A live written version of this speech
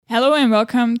and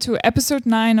welcome to episode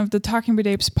 9 of the Talking with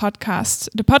Apes podcast.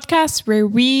 The podcast where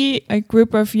we, a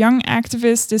group of young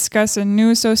activists, discuss a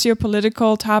new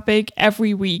socio-political topic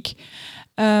every week.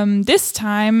 This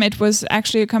time it was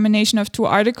actually a combination of 2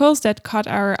 articles that caught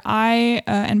our eye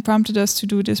and prompted us to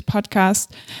do this podcast.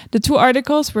 The 2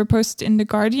 articles were posted in The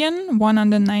Guardian, one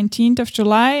on the 19th of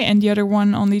July and the other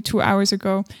one only 2 hours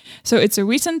ago. So it's a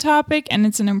recent topic and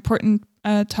it's an important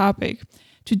topic.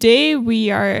 Today we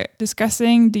are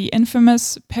discussing the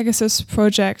infamous Pegasus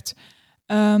project.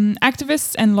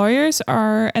 Activists and lawyers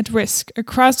are at risk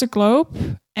across the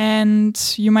globe,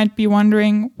 and you might be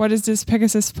wondering, what is this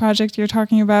Pegasus project you're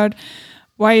talking about?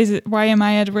 Why am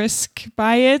I at risk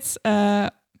by it?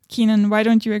 Keenan, why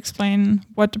don't you explain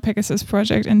what the Pegasus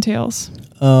project entails?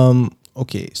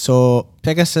 Okay, so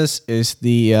Pegasus is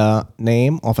the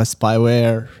name of a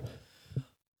spyware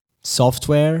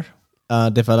software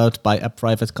developed by a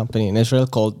private company in Israel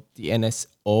called the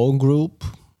NSO Group,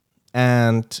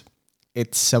 and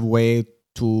it's a way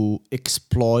to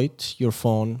exploit your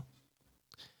phone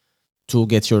to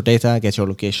get your data, get your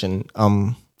location.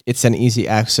 It's an easy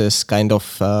access kind of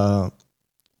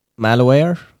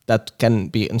malware that can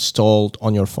be installed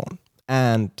on your phone.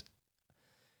 And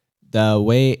the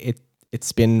way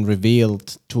it's been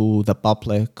revealed to the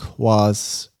public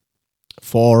was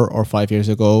 4 or 5 years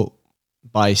ago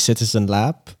by Citizen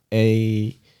Lab.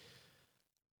 A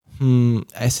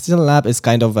Citizen Lab is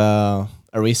kind of a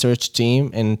research team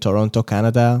in Toronto,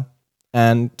 Canada,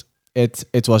 and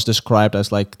it was described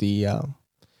as like the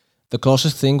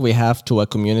closest thing we have to a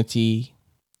community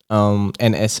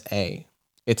NSA.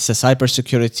 It's a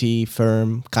cybersecurity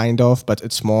firm, kind of, but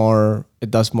it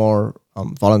does more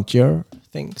volunteer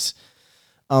things.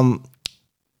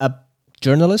 A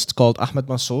journalist called Ahmed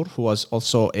Mansour, who was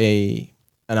also in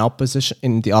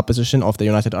the opposition of the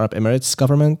United Arab Emirates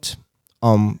government,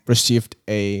 received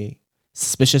a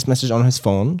suspicious message on his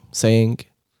phone saying,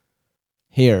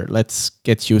 "Here, let's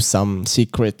get you some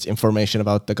secret information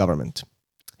about the government."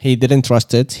 He didn't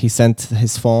trust it. He sent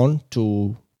his phone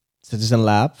to Citizen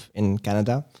Lab in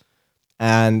Canada,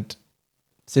 and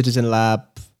Citizen Lab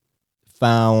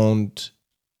found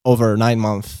over 9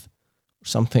 months or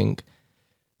something,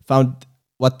 found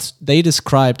what they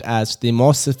described as the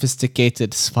most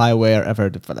sophisticated spyware ever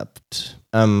developed.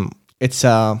 It's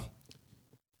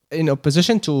in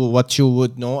opposition to what you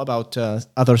would know about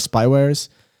other spywares.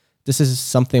 This is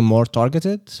something more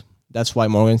targeted. That's why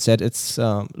Morgan said it's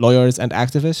lawyers and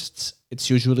activists. It's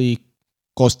usually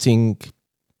costing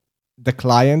the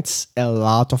clients a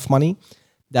lot of money.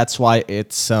 That's why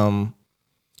it's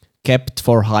kept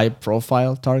for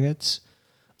high-profile targets.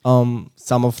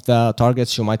 Some of the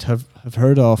targets you might have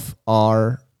heard of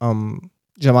are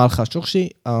Jamal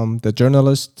Khashoggi, the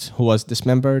journalist who was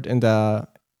dismembered in the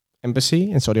embassy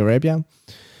in Saudi Arabia.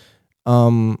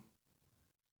 And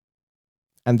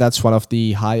that's one of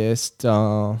the highest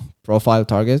profile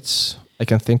targets I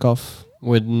can think of.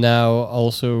 With now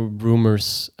also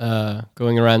rumors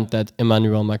going around that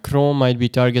Emmanuel Macron might be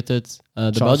targeted.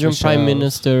 The Belgian Prime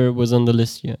Minister was on the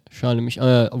list. Yeah, Charles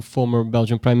Michel, former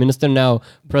Belgian Prime Minister, now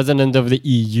President of the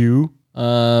EU.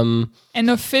 And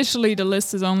officially the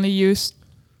list is only used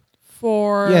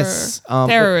for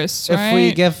terrorists, right? If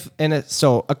we give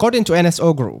so according to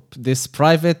NSO Group, this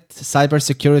private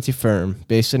cybersecurity firm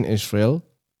based in Israel,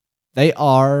 they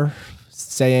are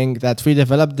saying that we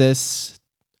developed this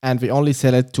and we only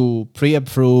sell it to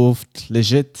pre-approved,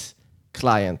 legit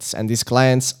clients. And these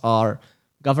clients are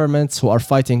governments who are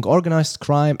fighting organized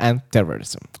crime and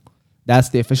terrorism. That's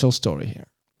the official story here.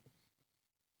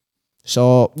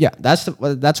 So yeah,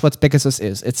 that's what Pegasus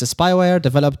is. It's a spyware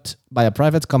developed by a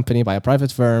private company, by a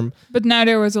private firm. But now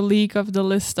there was a leak of the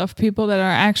list of people that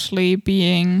are actually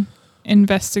being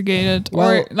investigated,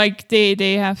 or like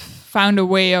they have found a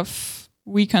way of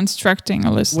reconstructing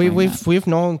a list. We've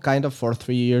known kind of for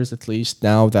 3 years at least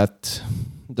now that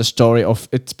the story of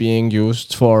it being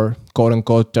used for quote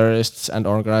unquote terrorists and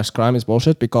organized crime is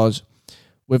bullshit, because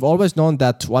we've always known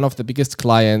that one of the biggest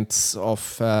clients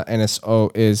of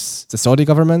NSO is the Saudi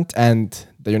government and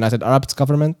the United Arab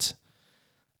government.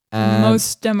 And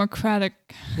most democratic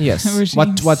regimes.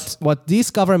 What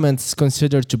these governments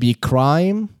consider to be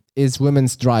crime is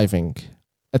women's driving,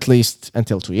 at least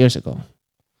until 2 years ago.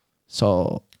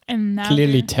 So and now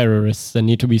clearly terrorists that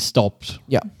need to be stopped.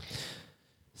 Yeah.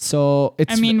 So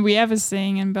it's. I mean, we have a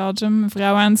saying in Belgium: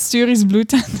 "Vrouwen aan het stuur is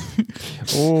bloed aan."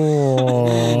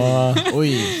 Oh,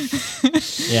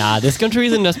 yeah, this country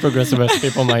isn't as progressive as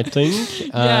people might think.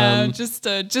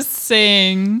 Just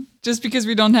saying. Just because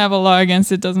we don't have a law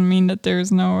against it doesn't mean that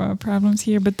there's no problems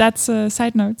here. But that's a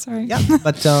side note. Sorry. Yeah,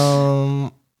 but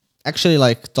actually,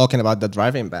 like talking about the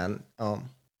driving ban.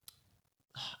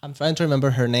 I'm trying to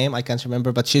remember her name. I can't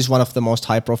remember, but she's one of the most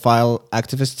high-profile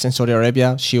activists in Saudi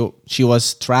Arabia. She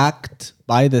was tracked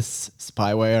by this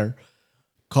spyware,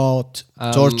 caught,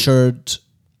 tortured.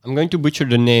 I'm going to butcher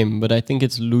the name, but I think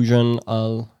it's Lujan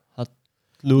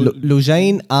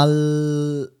Lujain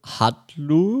al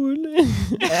Hatlul.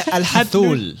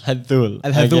 Al-Hathul. Hathul.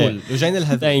 Al-Hathul. Lujain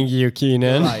al-Hathul. Thank you,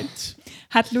 Keenan. Right.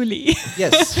 Hatluli.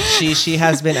 Yes, she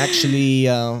has been actually.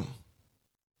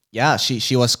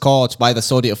 She was caught by the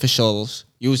Saudi officials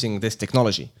using this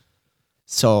technology.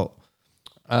 So,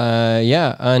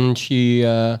 and she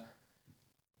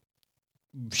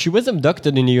was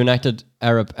abducted in the United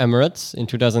Arab Emirates in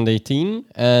 2018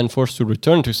 and forced to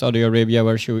return to Saudi Arabia,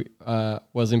 where she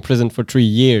was imprisoned for 3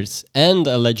 years and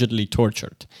allegedly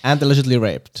tortured. And allegedly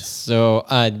raped. So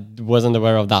I wasn't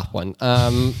aware of that one.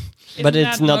 But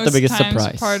it's not the biggest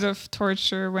surprise. Part of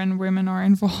torture when women are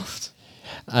involved.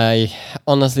 I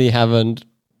honestly haven't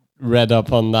read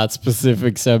up on that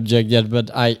specific subject yet, but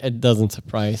it doesn't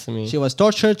surprise me. She was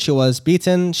tortured. She was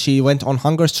beaten. She went on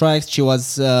hunger strikes. She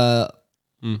was.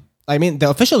 I mean, the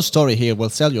official story here will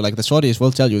tell you, like the Saudis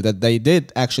will tell you, that they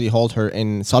did actually hold her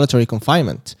in solitary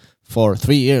confinement for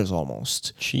 3 years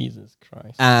almost. Jesus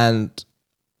Christ. And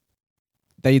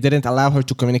they didn't allow her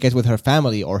to communicate with her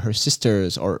family or her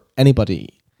sisters or anybody.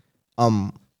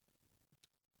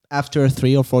 After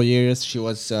 3 or 4 years, she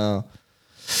was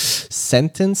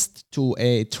sentenced to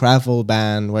a travel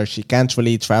ban where she can't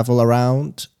really travel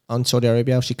around on Saudi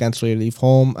Arabia. She can't really leave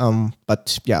home.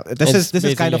 But yeah, this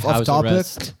is kind of off topic.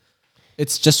 Arrest.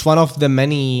 It's just one of the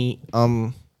many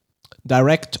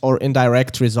direct or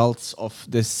indirect results of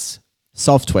this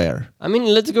software. I mean,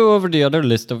 let's go over the other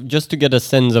list of just to get a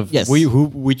sense of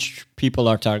which people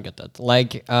are targeted.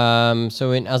 Like,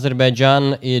 so in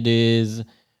Azerbaijan, it is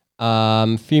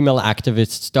female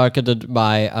activists targeted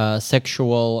by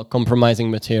sexual compromising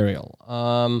material.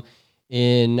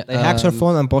 They hacked her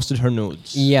phone and posted her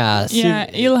nudes. Yeah.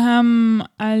 Ilham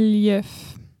Aliyev.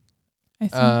 I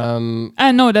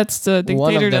think. No, that's the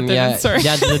dictator that did it. Sorry.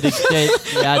 Yeah,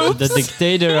 the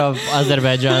dictator of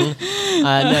Azerbaijan.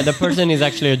 The person is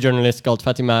actually a journalist called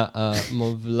Fatima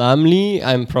Movlamli.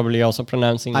 I'm probably also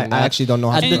pronouncing that. I actually don't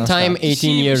know how At to the pronounce time, that.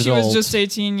 18 years old. She was just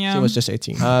 18, yeah. She was just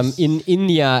 18. In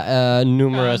India,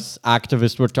 numerous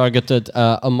activists were targeted,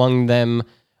 among them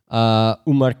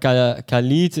Umar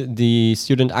Khalid, the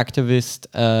student activist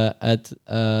at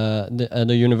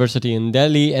the university in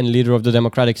Delhi and leader of the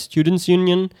Democratic Students'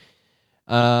 Union.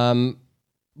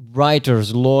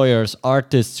 Writers, lawyers,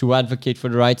 artists who advocate for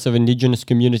the rights of indigenous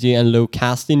community and low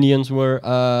caste Indians were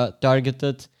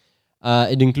targeted.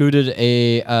 It included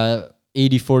a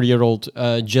 84-year-old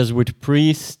Jesuit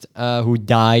priest who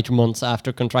died months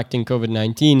after contracting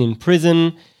COVID-19 in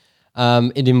prison.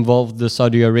 It involved the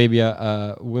Saudi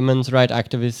Arabia women's rights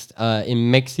activists.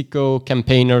 In Mexico,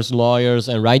 campaigners, lawyers,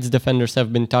 and rights defenders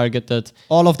have been targeted.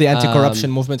 All of the anti-corruption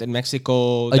movement in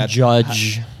Mexico. A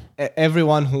judge.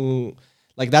 Everyone who...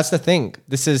 Like, that's the thing.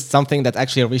 This is something that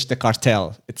actually reached the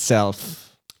cartel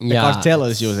itself. The cartel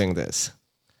is using this.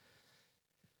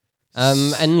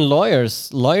 And lawyers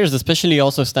especially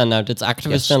also stand out. It's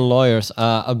activists and lawyers.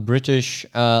 A British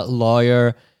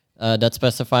lawyer that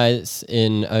specifies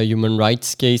in human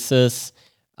rights cases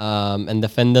and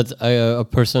defended a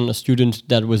student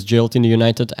that was jailed in the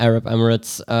United Arab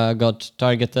Emirates got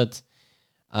targeted.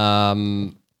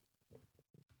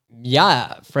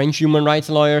 French human rights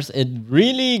lawyers. It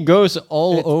really goes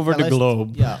all over the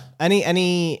globe. Yeah.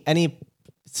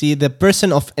 See, the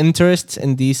person of interest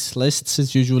in these lists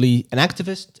is usually an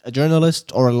activist, a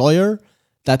journalist, or a lawyer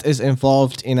that is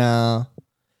involved in a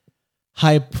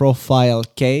high-profile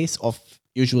case of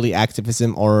usually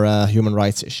activism or a human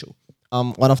rights issue.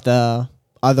 One of the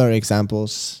other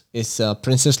examples is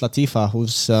Princess Latifa,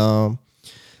 who's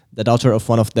the daughter of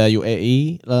one of the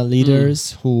UAE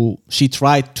leaders, who she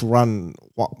tried to run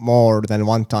more than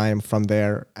one time from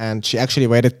there, and she actually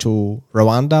waited to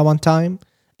Rwanda one time,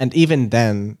 and even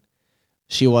then,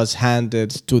 she was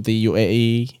handed to the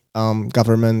UAE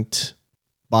government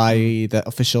by the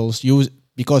officials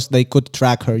because they could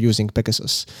track her using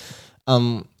Pegasus.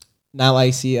 Now I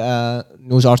see a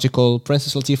news article,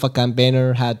 Princess Latifa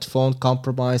campaigner had phone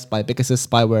compromised by Pegasus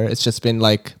spyware. It's just been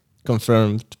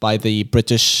confirmed by the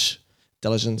British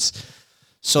intelligence.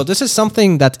 So this is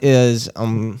something that is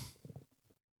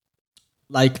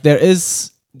there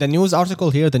is the news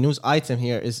article here, the news item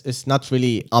here is not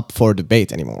really up for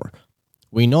debate anymore.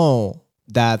 We know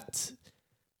that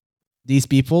these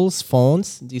people's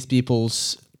phones, these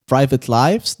people's private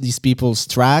lives, these people's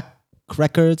track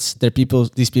records,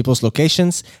 these people's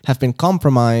locations have been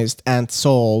compromised and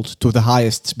sold to the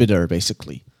highest bidder,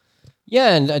 basically.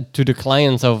 Yeah, and to the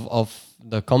clients of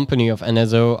the company of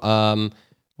NSO,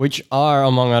 which are,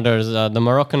 among others, the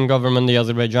Moroccan government, the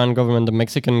Azerbaijan government, the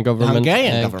Mexican government,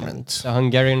 the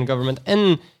Hungarian government,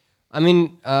 and I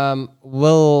mean,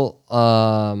 we'll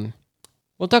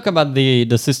talk about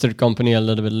the sister company a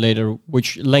little bit later,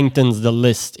 which lengthens the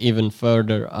list even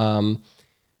further.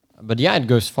 But yeah, it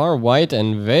goes far wide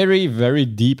and very, very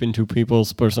deep into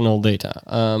people's personal data.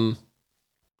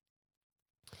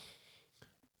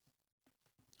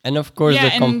 And of course,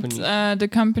 the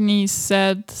company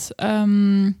said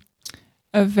a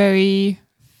very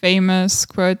famous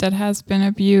quote that has been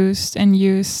abused and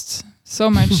used so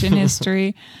much in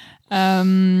history.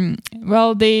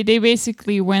 Well, they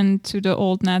basically went to the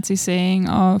old Nazi saying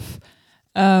of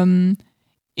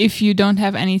if you don't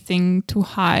have anything to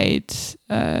hide,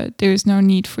 there is no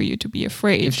need for you to be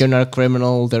afraid. If you're not a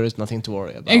criminal, there is nothing to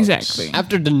worry about. Exactly.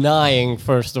 After denying,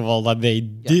 first of all, that they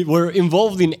were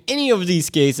involved in any of these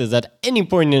cases at any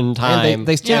point in time. And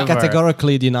they still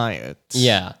categorically deny it.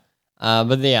 Yeah.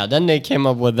 But yeah, then they came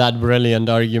up with that brilliant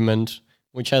argument,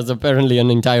 which has apparently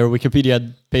an entire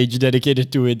Wikipedia page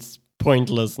dedicated to its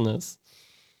pointlessness.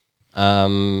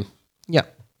 Yeah.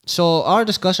 So our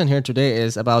discussion here today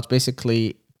is about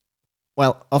basically,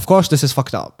 well, of course, this is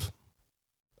fucked up.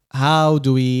 How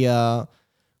do we go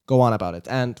on about it?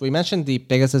 And we mentioned the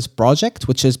Pegasus project,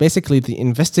 which is basically the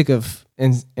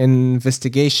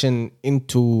investigation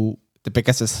into the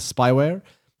Pegasus spyware.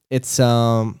 It's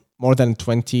more than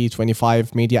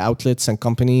 25 media outlets and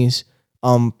companies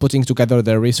putting together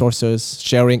their resources,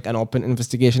 sharing an open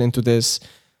investigation into this.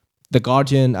 The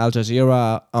Guardian, Al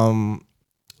Jazeera,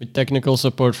 with technical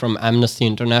support from Amnesty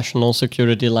International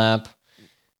Security Lab.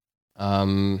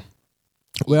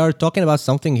 We are talking about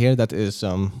something here that is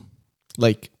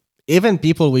like even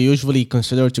people we usually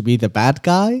consider to be the bad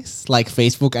guys, like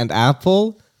Facebook and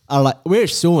Apple, are like, we're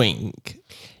suing.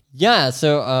 Yeah,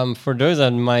 so for those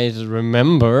that might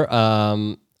remember,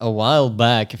 a while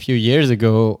back, a few years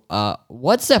ago,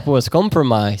 WhatsApp was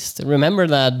compromised. Remember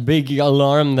that big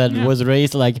alarm that was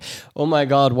raised, like, oh my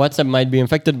God, WhatsApp might be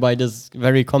infected by this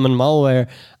very common malware.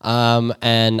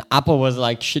 And Apple was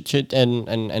like, shit, and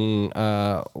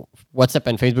WhatsApp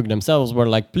and Facebook themselves were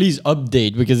like, please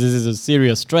update because this is a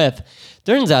serious threat.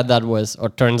 Turns out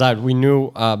we knew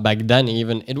back then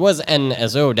even, it was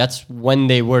NSO. That's when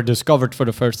they were discovered for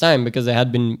the first time because they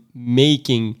had been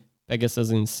making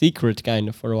Pegasus in secret kind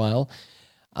of for a while.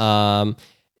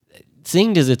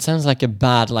 Saying this, it sounds like a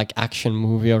bad like action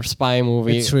movie or spy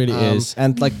movie. It really is.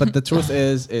 And like, but the truth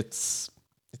is it's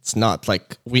not.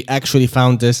 Like, we actually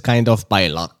found this kind of by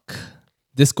luck.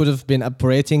 This could have been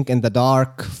operating in the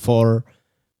dark for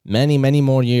many, many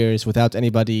more years without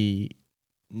anybody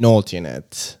noting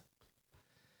it.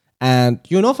 And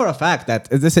you know for a fact that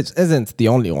this isn't the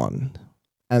only one.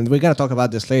 And we're going to talk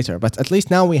about this later. But at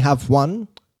least now we have one.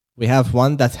 We have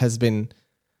one that has been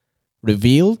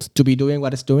revealed to be doing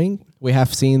what it's doing. We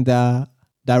have seen the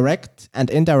direct and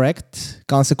indirect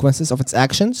consequences of its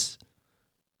actions.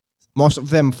 Most of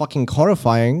them fucking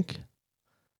horrifying.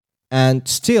 And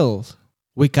still,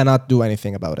 we cannot do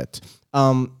anything about it.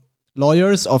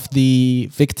 Lawyers of the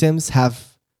victims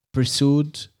have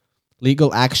pursued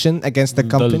legal action against the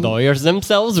company. The lawyers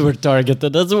themselves were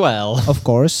targeted as well. Of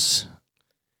course.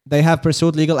 They have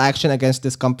pursued legal action against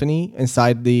this company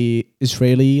inside the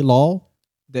Israeli law.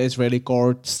 The Israeli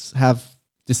courts have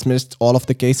dismissed all of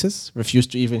the cases,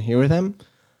 refused to even hear them,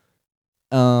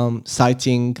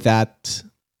 citing that,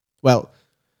 well,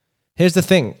 here's the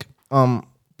thing.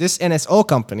 This NSO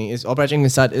company is operating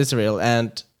inside Israel,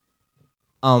 and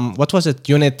what was it?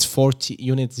 Unit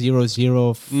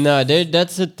 00. No,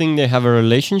 that's a thing they have a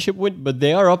relationship with, but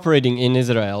they are operating in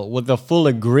Israel with the full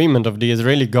agreement of the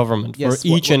Israeli government for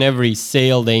each and every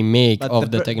sale they make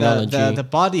of the technology. The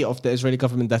body of the Israeli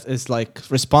government that is like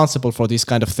responsible for these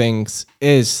kind of things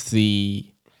is the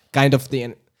kind of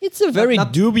the... It's a very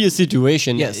dubious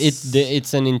situation. Yes.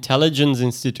 It's an intelligence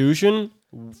institution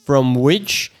from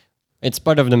which it's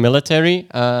part of the military,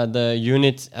 the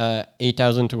unit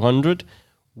 8200,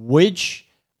 which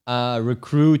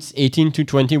recruits 18 to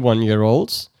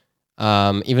 21-year-olds,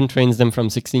 even trains them from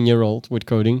 16-year-olds with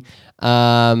coding,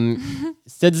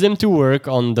 sets them to work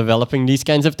on developing these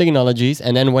kinds of technologies,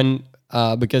 and then when,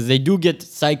 because they do get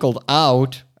cycled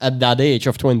out at that age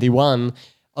of 21,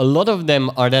 a lot of them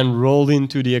are then rolled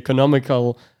into the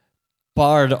economical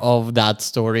part of that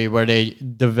story where they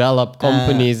develop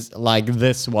companies like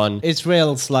this one.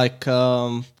 Israel's like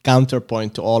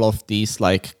counterpoint to all of these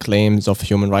like claims of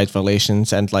human rights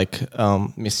violations and like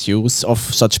misuse of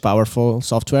such powerful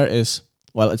software is,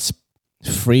 well, it's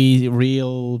free,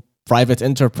 real private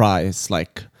enterprise.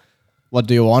 Like, what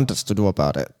do you want us to do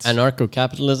about it?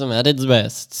 Anarcho-capitalism at its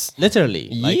best. Literally.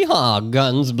 Like, Yeehaw,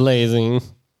 guns blazing.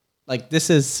 like this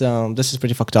is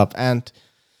pretty fucked up. And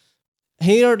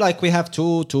here, like, we have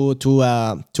two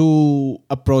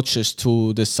approaches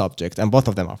to this subject, and both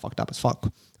of them are fucked up as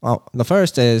fuck. Well, the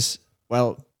first is,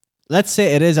 well, let's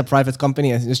say it is a private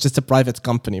company, and it's just a private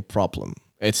company problem.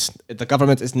 The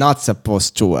government is not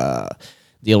supposed to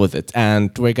deal with it, and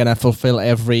we're gonna fulfill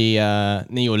every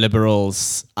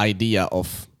neoliberal's idea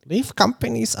of leave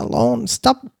companies alone,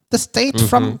 stop the state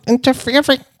from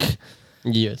interfering.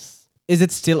 Yes. Is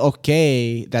it still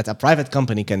okay that a private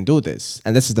company can do this?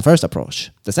 And this is the first approach.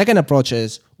 The second approach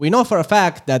is, we know for a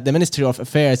fact that the Ministry of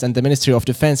Affairs and the Ministry of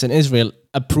Defense in Israel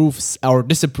approves or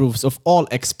disapproves of all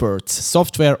exports,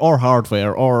 software or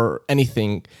hardware or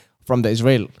anything from the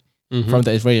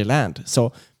Israeli land.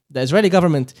 So the Israeli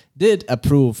government did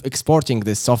approve exporting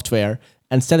this software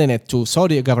and selling it to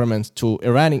Saudi government, to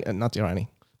not Irani,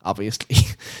 obviously,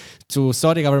 to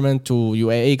Saudi government, to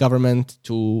UAE government,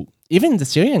 to even the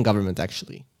Syrian government,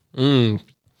 actually.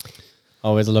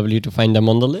 Always lovely to find them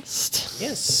on the list.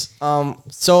 Yes.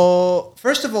 So,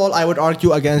 first of all, I would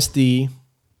argue against the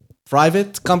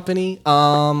private company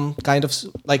kind of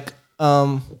like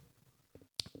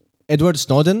Edward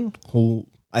Snowden, who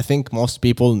I think most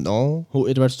people know who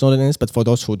Edward Snowden is, but for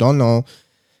those who don't know,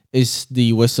 is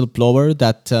the whistleblower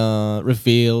that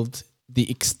revealed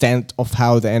the extent of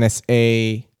how the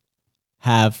NSA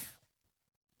has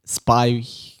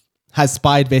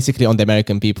spied basically on the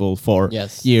American people for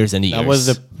years and years. That was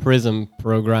the PRISM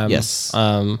program. Yes.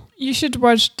 You should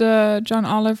watch the John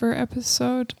Oliver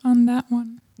episode on that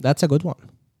one. That's a good one.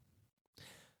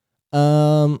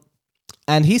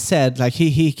 And he said, like,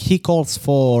 he calls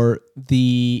for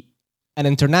an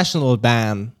international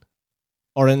ban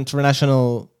or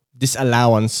international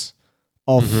disallowance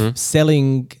of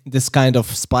selling this kind of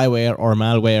spyware or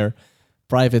malware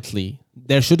privately.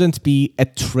 There shouldn't be a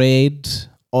trade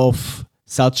of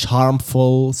such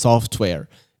harmful software.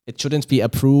 It shouldn't be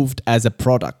approved as a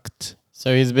product.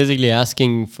 So he's basically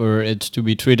asking for it to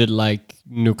be treated like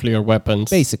nuclear weapons.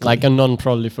 Basically. Like a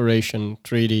non-proliferation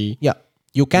treaty. Yeah.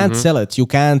 You can't sell it. You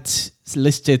can't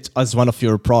list it as one of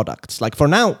your products. Like for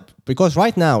now, because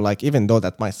right now, like even though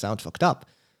that might sound fucked up,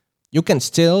 you can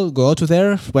still go to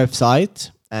their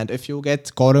website, and if you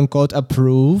get quote unquote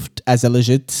approved as a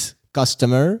legit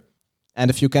customer, and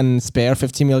if you can spare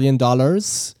 $50 million.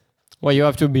 Well, you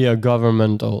have to be a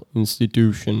governmental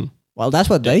institution. Well, that's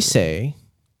what they say.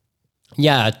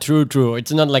 Yeah, true.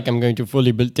 It's not like I'm going to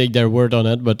fully take their word on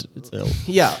it, but it's still.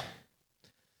 Yeah.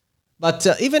 But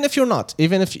even if you're not,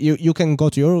 even if you can go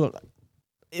to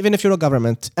even if you're a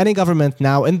government, any government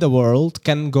now in the world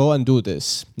can go and do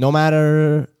this, no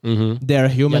matter their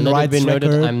human rights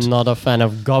record. I'm not a fan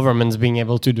of governments being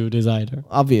able to do this either.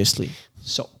 Obviously.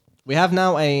 So we have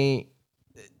now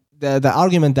the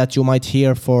argument that you might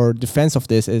hear for defense of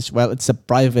this is, well, it's a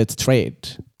private trade.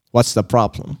 What's the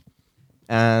problem?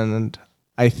 And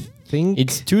I think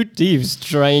it's two thieves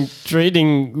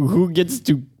trading who gets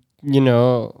to,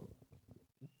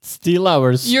 steal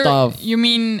our stuff. You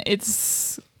mean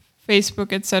it's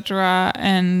Facebook, etc.,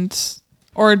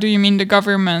 or do you mean the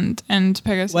government and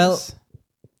Pegasus? Well,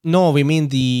 no, we mean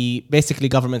basically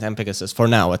government and Pegasus for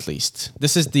now, at least.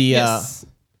 This is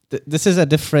this is a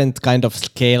different kind of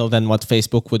scale than what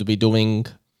Facebook would be doing.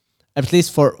 At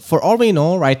least for all we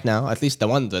know right now, at least the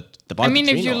one that the part. I mean,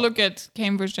 if you look at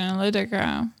Cambridge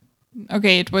Analytica,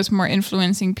 okay, it was more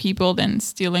influencing people than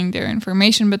stealing their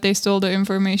information, but they stole the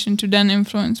information to then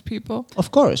influence people.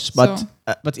 Of course,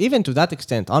 but even to that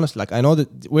extent, honestly, like I know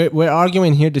that we're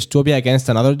arguing here dystopia against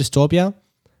another dystopia,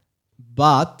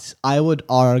 but I would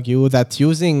argue that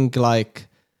using like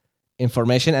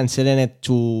information and selling it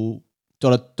to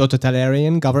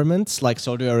totalitarian governments like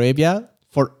Saudi Arabia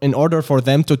in order for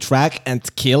them to track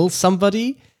and kill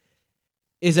somebody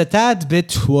is a tad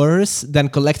bit worse than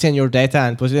collecting your data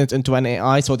and putting it into an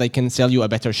AI so they can sell you a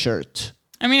better shirt.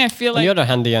 I mean, I feel like... On the other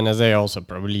hand, the NSA also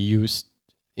probably used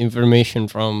information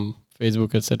from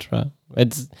Facebook, etc.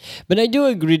 But I do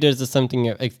agree there's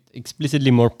something explicitly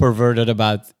more perverted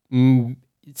about...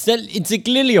 It's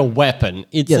clearly a weapon.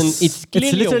 It's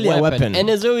clearly literally a weapon.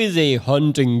 NSO is a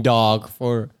hunting dog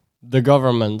for the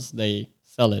governments they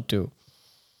sell it to.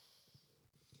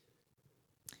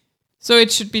 So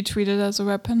it should be treated as a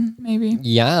weapon, maybe?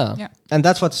 Yeah. And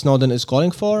that's what Snowden is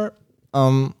calling for.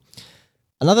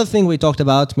 Another thing we talked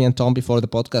about, me and Tom, before the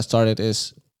podcast started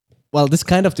is, well, this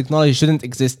kind of technology shouldn't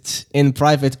exist in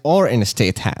private or in a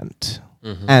state hand.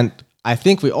 And I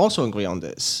think we also agree on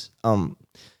this.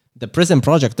 The PRISM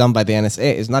project done by the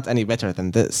NSA is not any better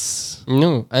than this.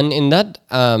 No, and in that,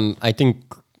 I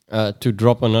think to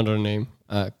drop another name,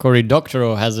 Cory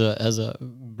Doctorow has a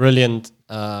brilliant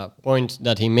point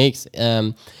that he makes.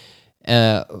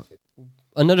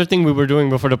 Another thing we were doing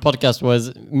before the podcast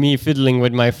was me fiddling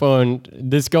with my phone,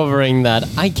 discovering that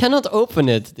I cannot open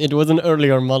it. It was an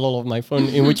earlier model of my phone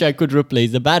in which I could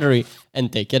replace the battery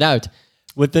and take it out.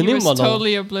 With the new model,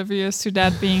 totally oblivious to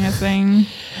that being a thing.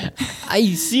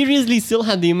 I seriously still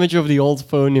had the image of the old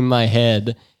phone in my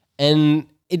head, and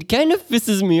it kind of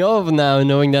pisses me off now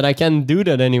knowing that I can't do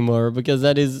that anymore, because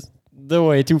that is the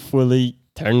way to fully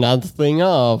turn that thing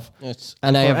off. Yes.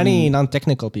 And for any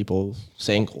non-technical people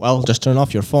saying, well, just turn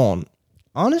off your phone.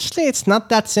 Honestly, it's not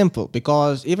that simple,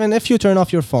 because even if you turn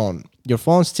off your phone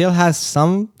still has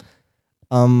some,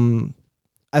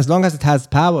 as long as it has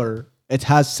power, it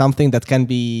has something that can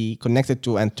be connected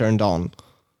to and turned on.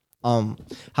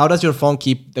 How does your phone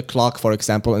keep the clock, for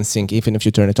example, in sync, even if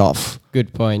you turn it off?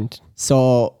 Good point.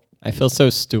 So I feel so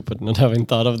stupid not having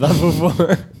thought of that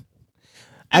before.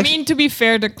 I mean, to be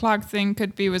fair, the clock thing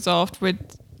could be resolved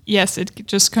with, yes, it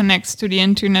just connects to the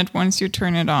internet once you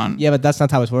turn it on. Yeah, but that's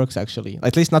not how it works, actually.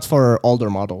 At least not for older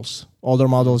models. Older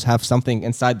models have something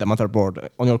inside the motherboard,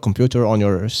 on your computer, on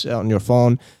your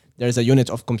phone. There's a unit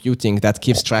of computing that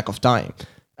keeps track of time.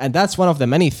 And that's one of the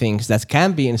many things that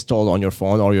can be installed on your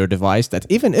phone or your device, that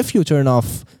even if you turn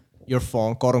off your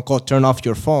phone, quote unquote, turn off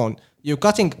your phone, you're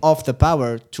cutting off the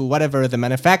power to whatever the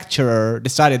manufacturer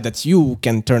decided that you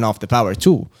can turn off the power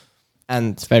to.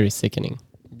 And it's very sickening.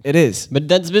 It is. But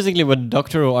that's basically what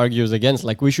Doctorow argues against.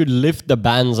 Like, we should lift the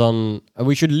bans on,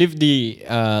 we should lift the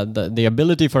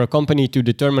ability for a company to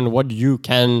determine what you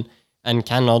can and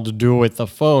cannot do with the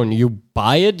phone. You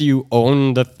buy it, you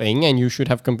own the thing, and you should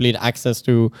have complete access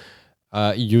to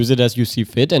use it as you see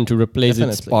fit and to replace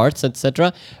its parts,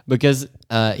 etc. Because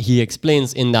he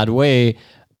explains in that way,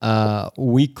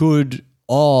 we could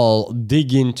all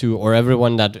dig into, or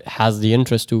everyone that has the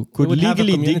interest to, could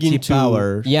legally dig into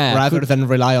power, rather than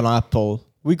rely on Apple.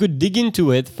 We could dig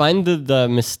into it, find the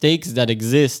mistakes that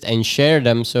exist and share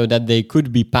them so that they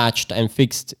could be patched and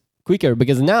fixed quicker,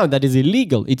 because now that is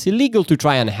illegal. It's illegal to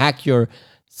try and hack your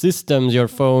systems, your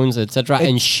phones, etc.,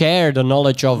 and share the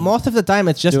knowledge of. Most of the time,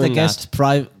 it's just against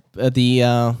the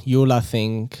EULA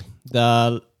thing,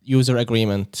 the user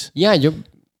agreement. Yeah,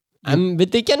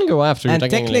 but they can go after you. And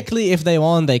technically, if they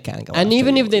want, they can go. And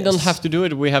even if they don't have to do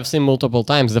it, we have seen multiple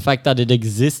times. The fact that it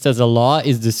exists as a law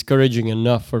is discouraging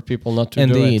enough for people not to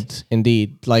do it.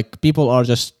 Indeed. Like, people are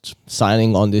just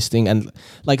signing on this thing. And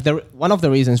like, one of the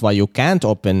reasons why you can't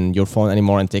open your phone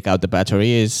anymore and take out the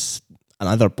battery is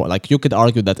another point. Like, you could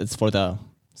argue that it's for the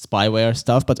spyware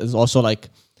stuff, but it's also like,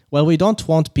 well, we don't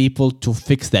want people to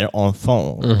fix their own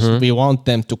phones. We want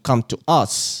them to come to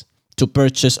us to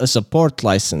purchase a support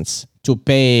license, to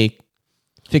pay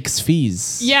fixed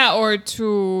fees. Yeah, or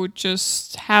to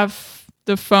just have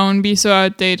the phone be so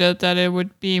outdated that it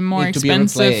would be more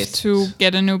expensive to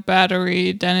get a new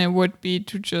battery than it would be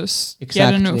to just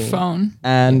get a new phone.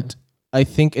 And I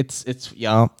think it's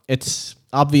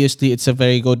obviously it's a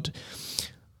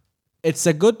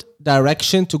good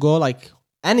direction to go. Like,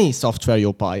 any software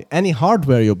you buy, any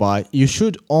hardware you buy, you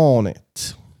should own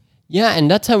it. Yeah,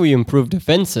 and that's how we improve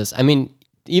defenses. I mean,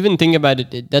 even think about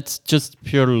it, that's just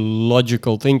pure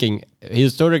logical thinking.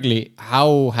 Historically,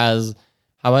 how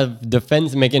have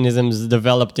defense mechanisms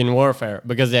developed in warfare?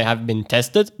 Because they have been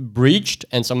tested, breached,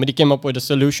 and somebody came up with a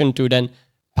solution to then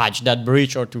patch that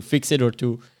breach or to fix it or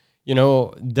to,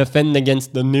 defend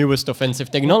against the newest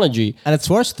offensive technology. And it's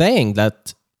worth saying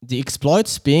that the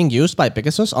exploits being used by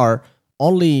Pegasus are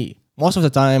only, most of the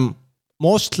time,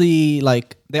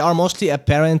 they are mostly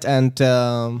apparent and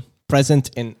present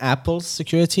in Apple's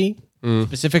security,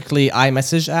 specifically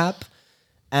iMessage app.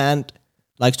 And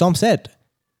like Tom said,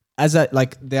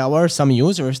 there were some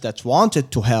users that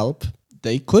wanted to help,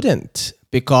 they couldn't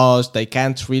because they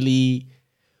can't really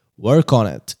work on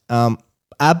it.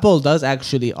 Apple does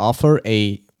actually offer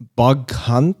a bug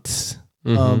hunt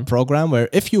program where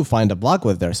if you find a bug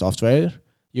with their software,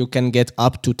 you can get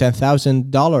up to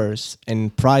 $10,000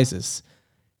 in prizes.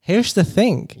 Here's the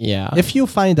thing. Yeah. If you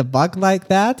find a bug like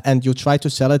that and you try to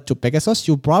sell it to Pegasus,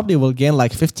 you probably will gain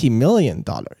like $50 million.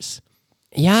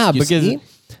 Yeah, because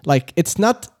like, it's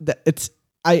not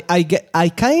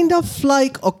I kind of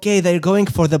like, okay, they're going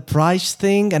for the price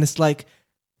thing, and it's like,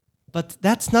 but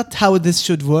that's not how this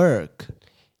should work.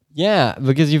 Yeah,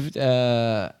 because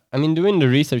I mean, doing the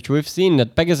research, we've seen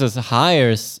that Pegasus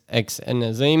hires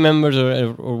ex-NSA members,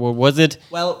 or was it?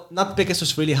 Well, not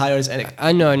Pegasus really hires any.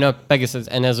 I know, not Pegasus.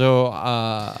 NSO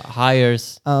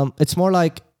hires. It's more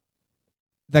like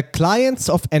the clients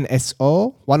of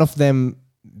NSO, one of them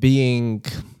being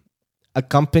a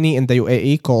company in the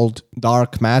UAE called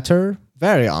Dark Matter.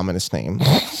 Very ominous name.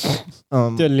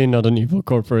 Totally not an evil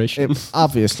corporation.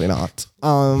 Obviously not.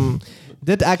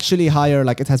 Did actually hire,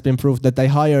 like it has been proved that they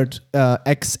hired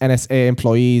ex-NSA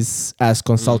employees as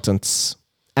consultants.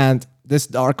 And this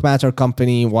Dark Matter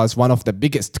company was one of the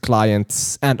biggest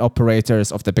clients and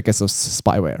operators of the Pegasus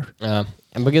spyware.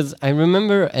 And because I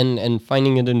remember and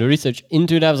finding it in the research in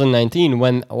 2019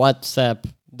 when WhatsApp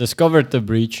discovered the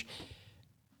breach,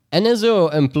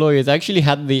 NSO employees actually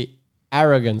had the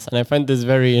arrogance, and I find this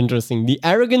very interesting, the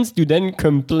arrogance to then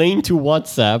complain to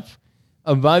WhatsApp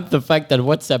about the fact that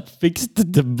WhatsApp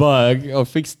fixed the bug or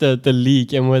fixed the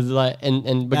leak and was like,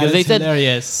 and because they said,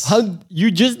 hilarious. how you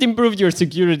just improved your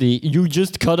security, you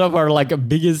just cut off our like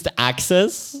biggest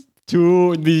access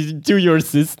to your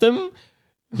system.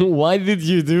 Why did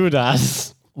you do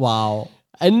that? Wow.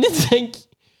 And it's like,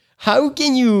 how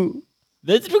can you?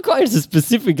 That requires a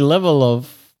specific level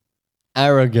of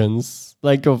arrogance,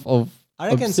 like of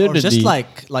Arrogance absurdity. or just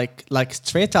like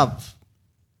straight up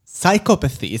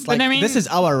psychopathy. It's But like I mean- this is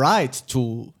our right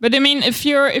to. But I mean, if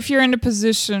you're in a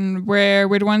position where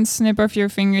with one snip of your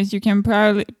fingers you can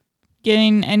probably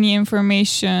gain any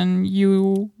information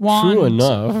you want True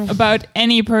enough. about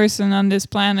any person on this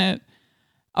planet,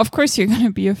 of course you're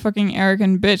gonna be a fucking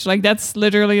arrogant bitch. Like that's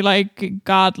literally like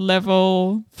God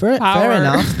level Fair power.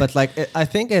 enough, but like I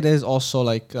think it is also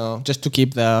like just to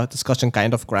keep the discussion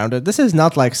kind of grounded. This is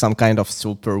not like some kind of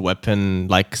super weapon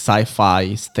like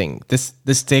sci-fi thing.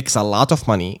 This takes a lot of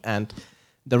money, and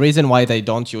the reason why they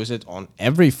don't use it on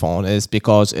every phone is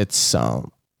because it's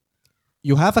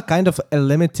you have a kind of a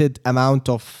limited amount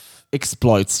of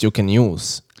exploits you can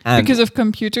use. And Because of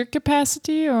computer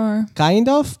capacity, or kind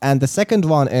of. And the second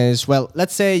one is, well,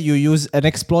 let's say you use an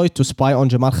exploit to spy on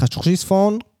Jamal Khashoggi's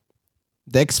phone.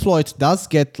 The exploit does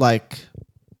get like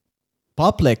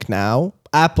public now.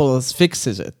 Apple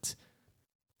fixes it.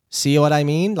 See what I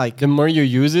mean? Like, The more you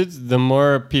use it, the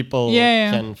more people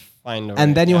Yeah. can find a way.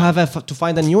 and then you Yeah. have to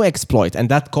find a new exploit, and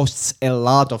that costs a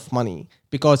lot of money.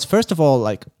 Because first of all,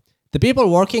 like the people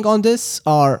working on this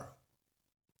are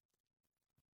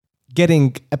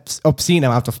getting obscene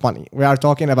amount of money. We are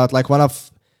talking about like one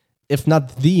of, if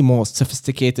not the most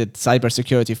sophisticated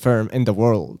cybersecurity firm in the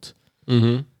world.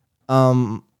 Mhm.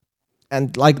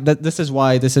 And like this is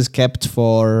why this is kept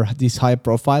for these high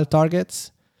profile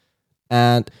targets.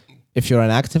 And if you're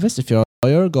an activist, if you're a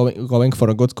lawyer going for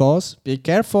a good cause, be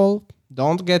careful.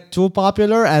 Don't get too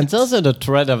popular. And It's also the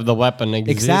threat of the weapon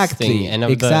existing. Exactly, And of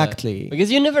exactly.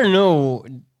 because you never know.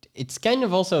 It's kind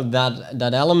of also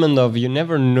that element of you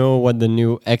never know what the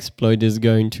new exploit is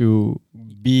going to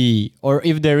be, or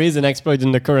if there is an exploit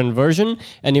in the current version,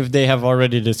 and if they have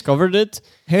already discovered it.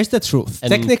 here's the truth.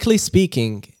 And- Technically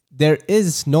speaking, there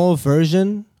is no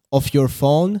version of your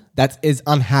phone that is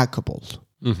unhackable.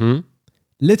 Mm-hmm.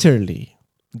 Literally.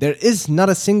 There is not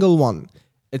a single one.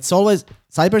 It's always,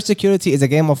 cybersecurity is a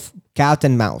game of cat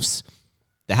and mouse.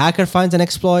 The hacker finds an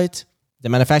exploit, the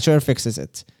manufacturer fixes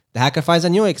it. The hacker finds a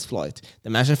new exploit, the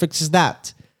manufacturer fixes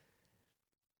that.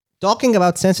 Talking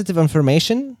about sensitive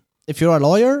information, if you're a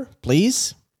lawyer,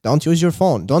 please don't use your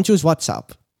phone. Don't use WhatsApp.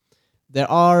 There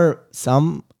are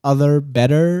some other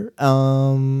better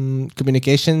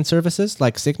communication services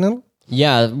like Signal.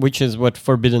 Yeah, which is what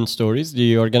Forbidden Stories,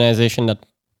 the organization that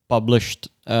published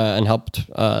and helped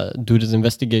do this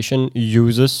investigation,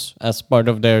 uses as part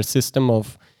of their system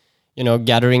of,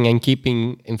 gathering and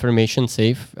keeping information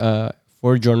safe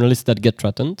for journalists that get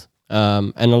threatened.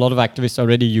 And a lot of activists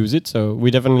already use it, so we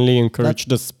definitely encourage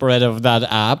the spread of that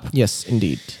app. Yes,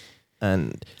 indeed.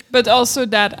 And but also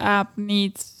that app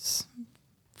needs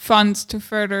funds to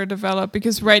further develop,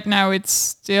 because right now it's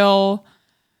still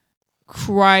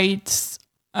quite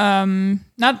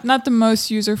not the most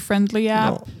user friendly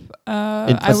app.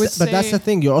 I would say, but that's the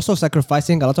thing. You're also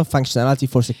sacrificing a lot of functionality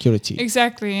for security.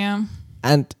 Exactly, yeah.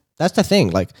 And that's the thing.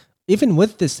 Like, even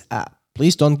with this app,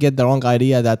 please don't get the wrong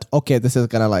idea that, okay, this is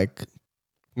gonna like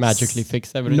Magically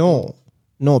fix everything.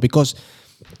 No, because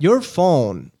your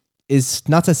phone is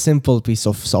not a simple piece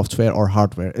of software or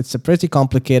hardware. It's a pretty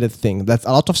complicated thing. That's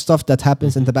a lot of stuff that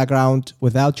happens in the background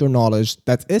without your knowledge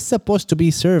that is supposed to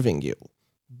be serving you.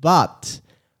 But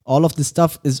all of this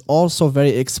stuff is also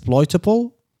very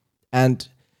exploitable, and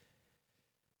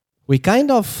we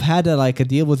kind of had a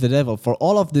deal with the devil for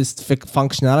all of this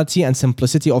functionality and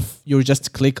simplicity of you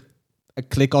just click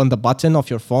click on the button of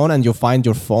your phone and you find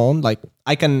your phone. Like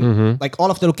I can, like all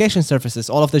of the location services,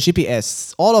 all of the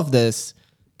GPS, all of this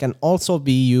can also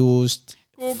be used.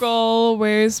 Google,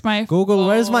 where's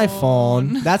my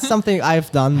phone? That's something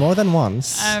I've done more than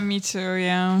once. Me too,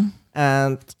 yeah.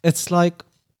 And it's like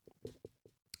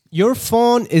your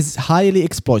phone is highly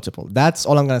exploitable. That's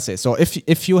all I'm gonna say. So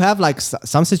if you have like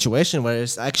some situation where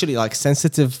it's actually like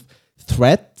sensitive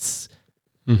threats,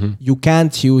 you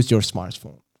can't use your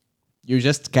smartphone. You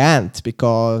just can't,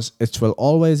 because it will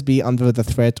always be under the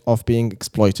threat of being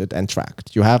exploited and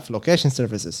tracked. You have location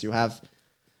services. You have,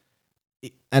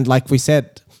 and like we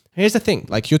said, here's the thing.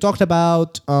 Like you talked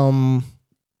about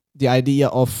the idea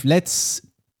of let's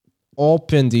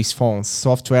open these phones,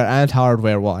 software and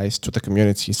hardware wise, to the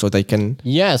community so they can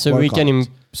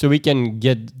so we can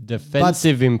get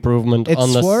defensive improvement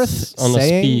on the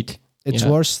speed. It's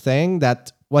worth saying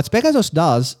that what Pegasus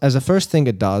does, as the first thing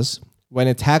it does when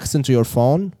it hacks into your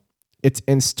phone, it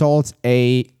installs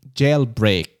a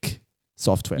jailbreak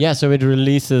software. Yeah, so it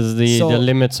releases the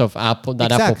limits of Apple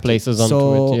that Apple places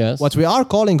onto it. Yes. What we are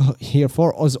calling here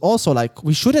for is also like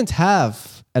we shouldn't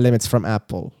have limits from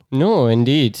Apple. No,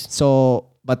 indeed. So,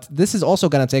 but this is also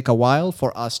going to take a while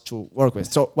for us to work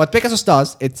with. So what Pegasus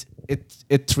does, it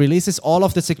releases all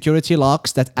of the security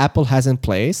locks that Apple has in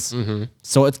place,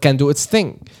 so it can do its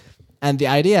thing. And the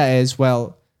idea is,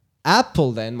 well,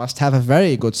 Apple then must have a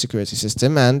very good security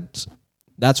system, and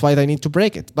that's why they need to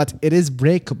break it. But it is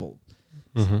breakable.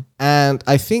 And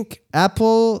I think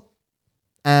Apple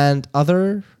and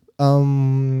other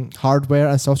hardware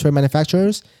and software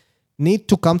manufacturers need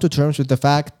to come to terms with the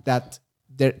fact that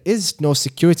there is no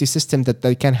security system that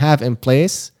they can have in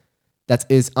place that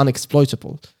is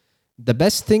unexploitable. The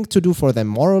best thing to do for them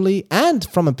morally and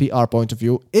from a PR point of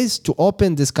view is to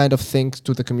open this kind of thing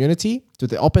to the community, to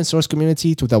the open source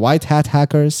community, to the white hat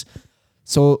hackers,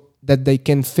 so that they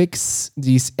can fix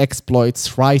these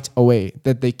exploits right away,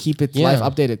 that they keep it live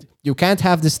updated. You can't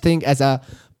have this thing as a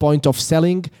point of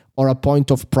selling or a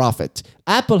point of profit.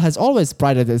 Apple has always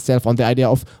prided itself on the idea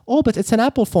of, but it's an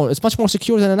Apple phone. It's much more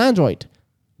secure than an Android.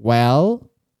 Well,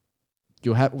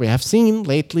 we have seen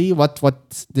lately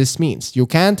what this means. You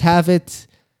can't have it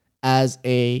as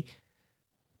a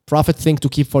profit thing to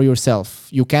keep for yourself.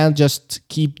 You can't just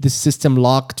keep the system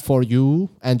locked for you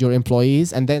and your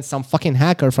employees, and then some fucking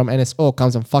hacker from NSO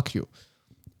comes and fuck you.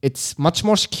 It's much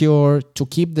more secure to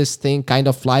keep this thing kind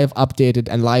of live updated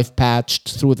and live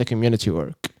patched through the community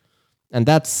work. And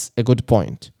that's a good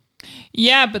point.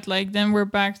 Yeah, but like then we're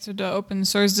back to the open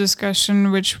source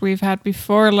discussion, which we've had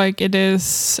before. Like it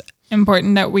is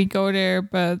important that we go there,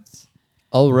 but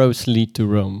all roads lead to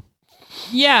Rome.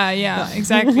 Yeah,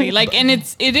 exactly. Like, and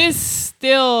it is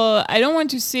still, I don't want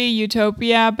to say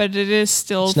utopia, but it is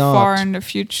still far in the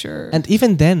future. And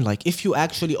even then, like if you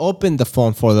actually open the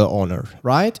phone for the owner,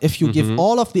 right? If you give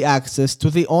all of the access to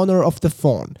the owner of the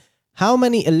phone, how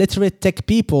many illiterate tech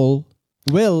people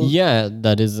will? Yeah,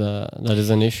 that is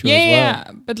an issue as well.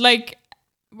 Yeah, but like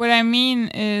what I mean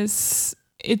is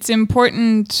it's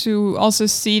important to also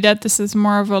see that this is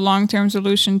more of a long-term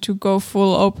solution to go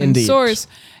full open source.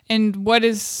 And what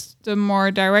is the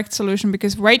more direct solution?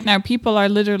 Because right now people are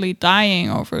literally dying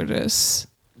over this.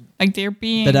 Like they're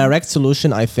being... The direct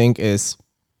solution, I think, is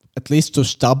at least to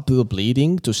stop the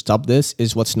bleeding, to stop this,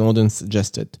 is what Snowden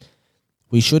suggested.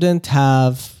 We shouldn't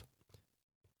have...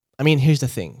 I mean, here's the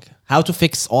thing. How to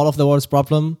fix all of the world's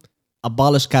problem?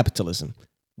 Abolish capitalism.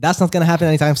 That's not going to happen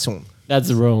anytime soon.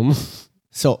 That's Rome.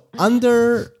 So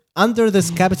under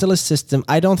this capitalist system,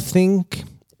 I don't think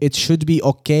it should be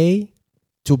okay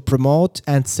to promote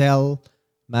and sell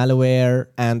malware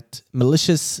and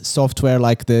malicious software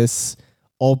like this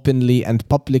openly and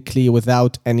publicly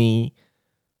without any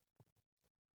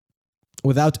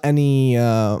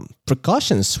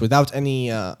precautions, without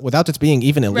it being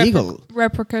even illegal.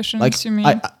 Repercussions, like, you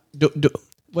mean?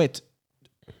 Wait,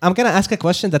 I'm gonna ask a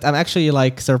question that I'm actually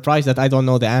like surprised that I don't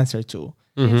know the answer to.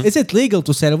 Is it legal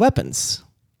to sell weapons?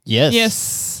 Yes.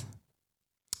 Yes.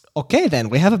 Okay, then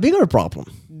we have a bigger problem.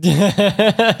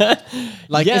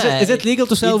 Like, is it legal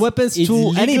to sell weapons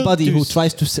to anybody who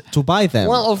tries to buy them?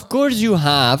 Well, of course you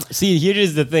have. See, here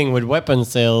is the thing with weapon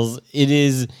sales. It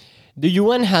is the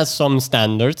UN has some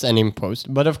standards and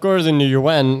imposed, but of course in the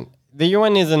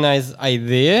UN is a nice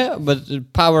idea, but the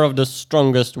power of the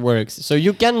strongest works. So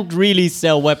you can't really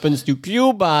sell weapons to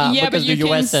Cuba because the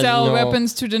US says no. You can sell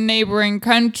weapons to the neighboring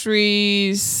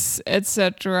countries,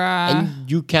 etc.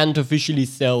 And you can't officially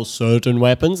sell certain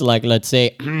weapons, like let's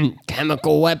say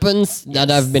chemical weapons that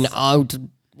have been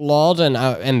outlawed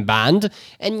and banned.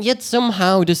 And yet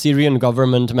somehow the Syrian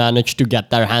government managed to get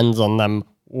their hands on them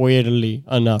weirdly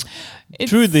enough.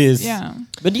 Through this. Yeah.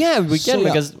 But yeah, we can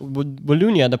because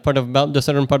Wallonia, the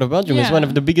southern part of Belgium, is one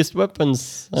of the biggest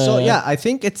weapons I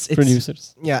think it's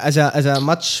producers. Yeah, as a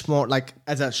much more like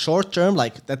as a short term,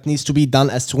 like that needs to be done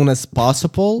as soon as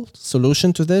possible.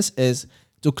 Solution to this is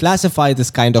to classify this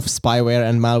kind of spyware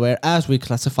and malware as we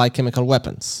classify chemical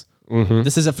weapons. Mm-hmm.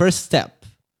 This is a first step,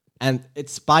 and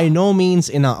it's by no means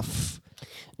enough.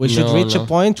 We should reach a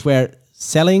point where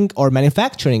selling or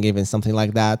manufacturing even something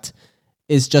like that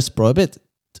is just prohibited.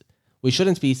 We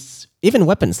shouldn't be even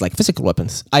weapons like physical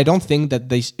weapons. I don't think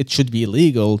that it should be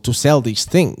illegal to sell these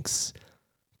things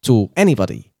to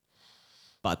anybody.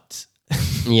 But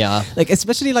yeah, like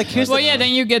especially like here's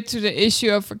then you get to the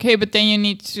issue of but then you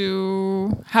need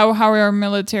to how are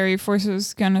military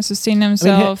forces gonna sustain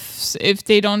themselves if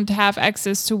they don't have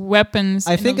access to weapons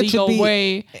in a legal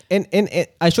way?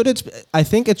 I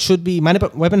think it should be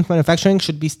weapon manufacturing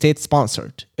should be state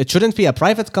sponsored. It shouldn't be a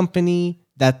private company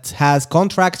that has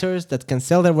contractors that can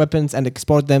sell their weapons and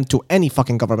export them to any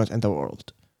fucking government in the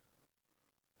world.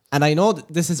 And I know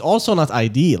this is also not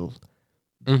ideal.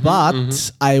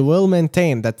 But I will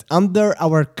maintain that under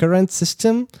our current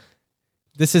system,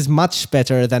 this is much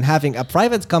better than having a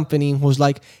private company who's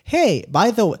like, hey, by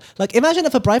the way, like imagine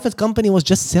if a private company was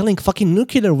just selling fucking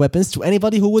nuclear weapons to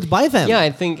anybody who would buy them. Yeah,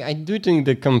 I do think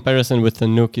the comparison with the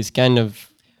nuke is kind of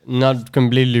not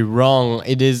completely wrong.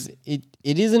 It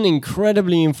is an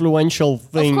incredibly influential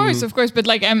thing. Of course, but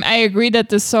like I agree that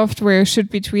the software should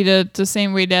be treated the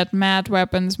same way that MAD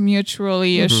weapons,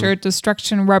 mutually assured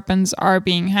destruction weapons, are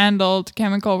being handled.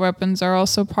 Chemical weapons are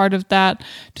also part of that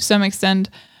to some extent.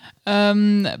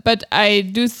 But I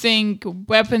do think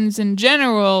weapons in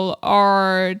general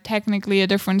are technically a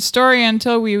different story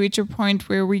until we reach a point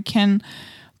where we can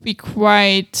be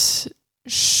quite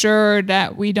sure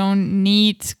that we don't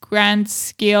need grand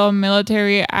scale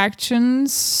military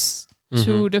actions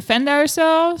to defend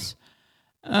ourselves.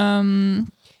 I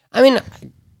mean,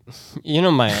 you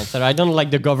know my answer. I don't like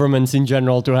the governments in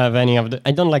general to have any of the.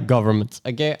 I don't like governments.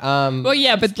 Okay.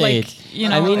 But state. like you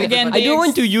know, I mean, again, I don't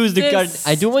want to use the card.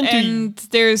 I don't want to. And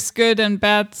there's good and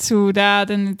bad to that,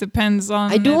 and it depends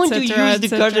on. I don't want to use the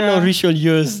Cardinal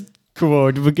Richelieu's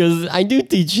quote because I do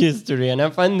teach history, and I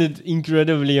find it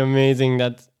incredibly amazing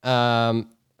that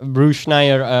Bruce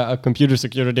Schneier, a computer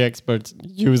security expert,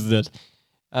 used it.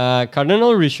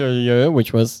 Cardinal Richelieu,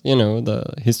 which was,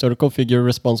 the historical figure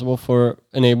responsible for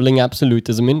enabling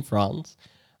absolutism in France,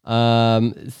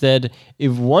 said,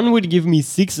 if one would give me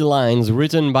 6 lines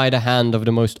written by the hand of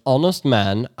the most honest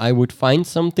man, I would find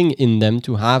something in them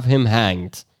to have him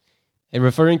hanged.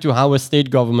 Referring to how a state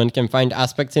government can find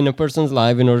aspects in a person's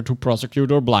life in order to prosecute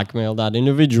or blackmail that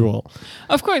individual.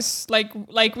 Of course,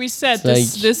 like we said,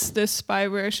 this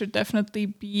spyware should definitely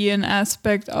be an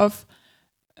aspect of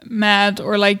MAD,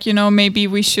 or maybe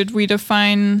we should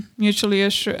redefine mutually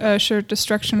assured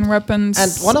destruction weapons.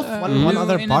 And one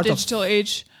other part in a digital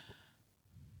age.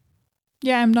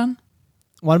 Yeah, I'm done.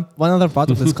 One other part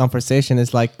of this conversation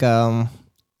is when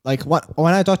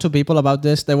I talk to people about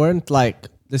this, they weren't like,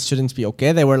 this shouldn't be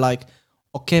okay. They were like,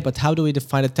 okay, but how do we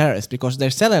define a terrorist? Because they're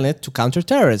selling it to counter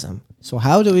terrorism. So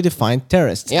how do we define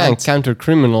terrorists? Yeah, and counter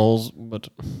criminals,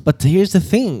 But here's the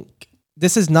thing.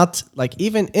 This is not like,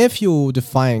 even if you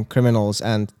define criminals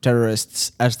and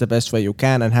terrorists as the best way you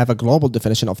can and have a global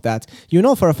definition of that, you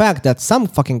know for a fact that some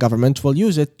fucking government will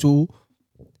use it to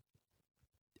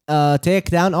take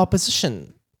down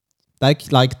opposition.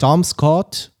 Like Tom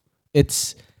Scott,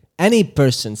 it's any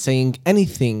person saying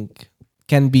anything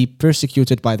can be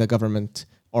persecuted by the government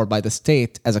or by the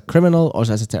state as a criminal or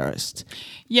as a terrorist.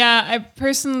 Yeah,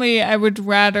 I would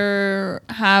rather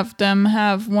have them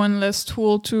have one less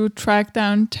tool to track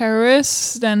down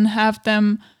terrorists than have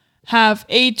them have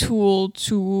a tool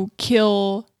to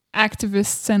kill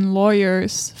activists and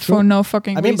lawyers for no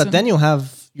fucking reason. But then you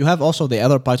have also the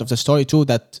other part of the story too,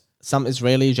 that some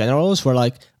Israeli generals were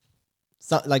like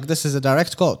this is a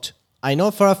direct quote. I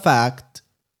know for a fact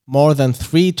more than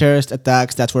 3 terrorist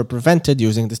attacks that were prevented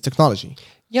using this technology.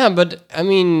 Yeah, but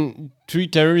 3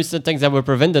 terrorist attacks that were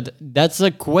prevented, that's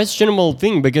a questionable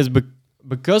thing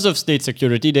because of state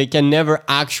security, they can never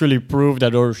actually prove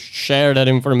that or share that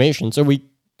information. So we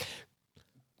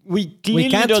clearly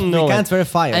don't know. We can't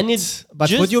verify it.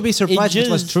 But would you be surprised if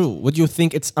it was true? Would you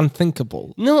think it's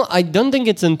unthinkable? No, I don't think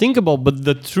it's unthinkable. But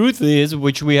the truth is,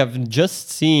 which we have just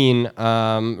seen,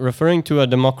 referring to a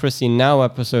Democracy Now!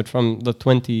 Episode from the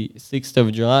 26th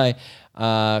of July,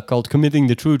 called Committing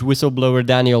the Truth, whistleblower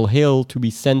Daniel Hill to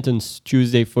be sentenced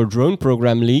Tuesday for drone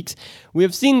program leaks. We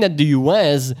have seen that the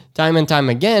US, time and time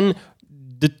again,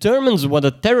 determines what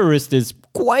a terrorist is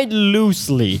quite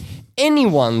loosely.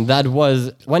 anyone that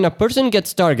was, when a person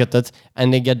gets targeted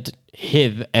and they get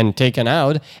hid and taken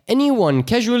out, anyone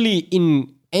casually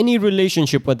in any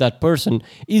relationship with that person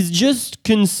is just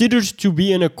considered to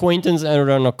be an acquaintance or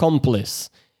an accomplice.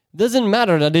 Doesn't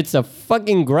matter that it's a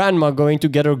fucking grandma going to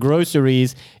get her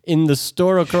groceries in the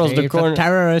store across the corner.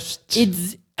 Terrorist.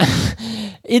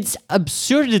 It's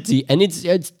absurdity, and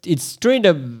it's straight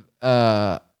up.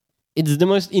 It's the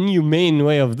most inhumane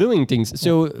way of doing things.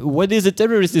 So what is a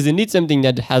terrorist is indeed something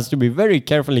that has to be very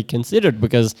carefully considered,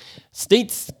 because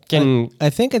states can... I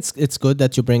think it's good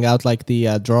that you bring out like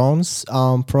the drones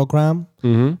program,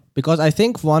 because I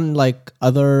think one like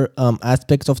other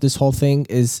aspect of this whole thing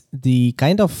is the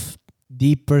kind of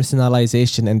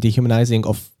depersonalization and dehumanizing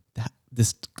of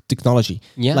this technology.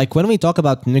 Yeah. Like when we talk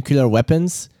about nuclear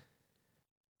weapons,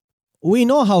 we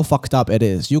know how fucked up it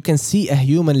is. You can see a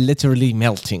human literally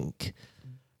melting.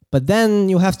 But then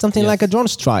you have something like a drone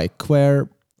strike where...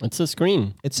 It's a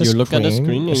screen. You look at a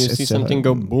screen and you see something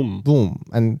go boom. Boom.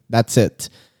 And that's it.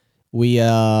 We...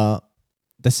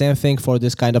 the same thing for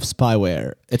this kind of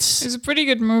spyware. There's a pretty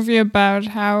good movie about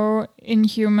how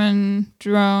inhuman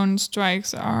drone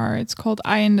strikes are. It's called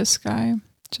Eye in the Sky.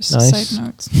 Just nice. a side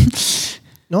note.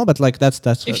 No, but like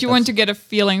that's if you want to get a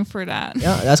feeling for that.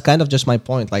 Yeah, that's kind of just my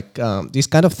point. Like these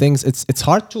kind of things, it's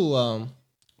hard to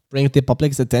bring the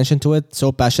public's attention to it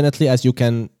so passionately as you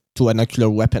can to a nuclear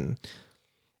weapon.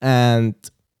 And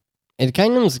it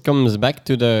kind of comes back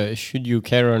to the should you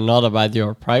care or not about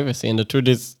your privacy, and the truth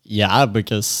is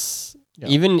because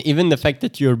even the fact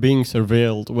that you're being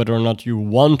surveilled, whether or not you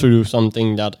want to do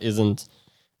something that isn't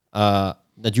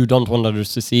that you don't want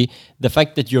others to see, the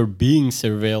fact that you're being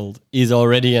surveilled is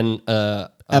already an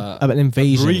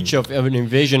invasion, breach of an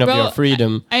invasion of your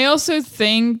freedom. I also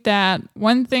think that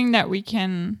one thing that we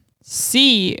can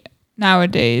see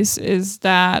nowadays is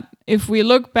that if we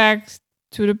look back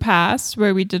to the past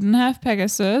where we didn't have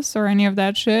Pegasus or any of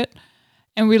that shit,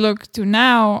 and we look to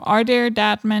now, are there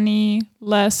that many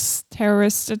less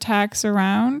terrorist attacks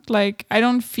around? Like, I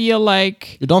don't feel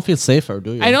like... You don't feel safer,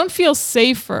 do you? I don't feel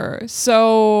safer.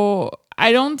 So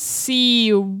I don't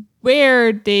see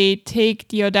where they take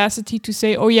the audacity to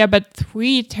say, oh yeah, but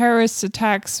 3 terrorist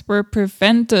attacks were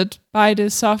prevented by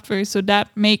this software, so that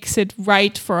makes it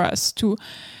right for us to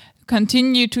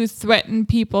continue to threaten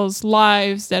people's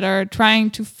lives that are trying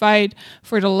to fight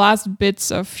for the last bits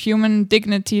of human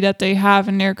dignity that they have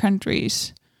in their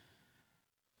countries.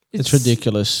 It's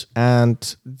ridiculous. And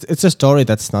it's a story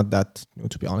that's not that new,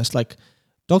 to be honest. Like,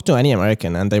 talk to any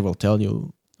American and they will tell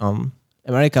you,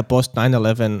 America post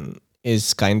 9/11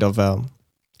 is kind of a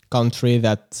country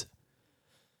that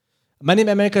many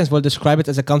Americans will describe it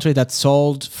as a country that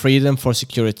sold freedom for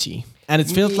security. And it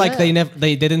feels like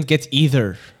they didn't get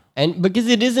either. And because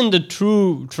it isn't a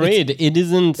true trade,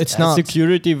 it's not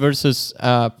security versus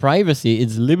privacy.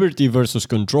 It's liberty versus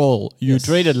control. You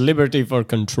traded liberty for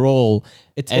control.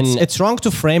 It's wrong to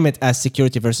frame it as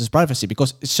security versus privacy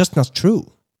because it's just not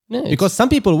true. No, because some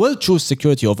people will choose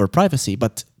security over privacy,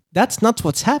 but that's not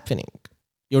what's happening.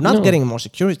 You're not getting more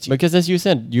security. Because as you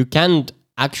said, you can't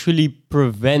actually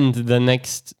prevent the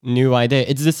next new idea.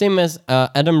 It's the same as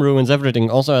Adam Ruins Everything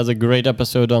also has a great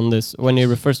episode on this when he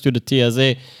refers to the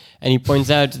TSA, and he points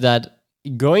out that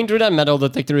going through that metal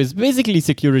detector is basically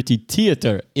security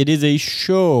theater. It is a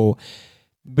show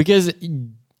because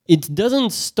it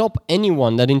doesn't stop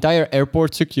anyone. That entire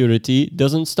airport security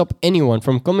doesn't stop anyone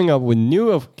from coming up with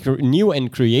new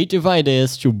and creative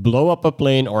ideas to blow up a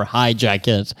plane or hijack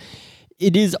it.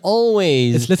 It is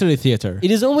always... It's literally theater. It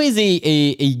is always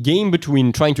a game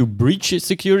between trying to breach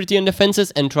security and defenses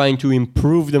and trying to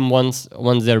improve them once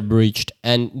they're breached.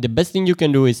 And the best thing you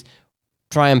can do is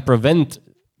try and prevent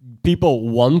people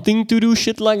wanting to do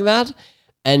shit like that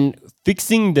and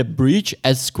fixing the breach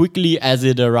as quickly as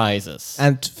it arises.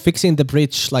 And fixing the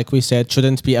breach, like we said,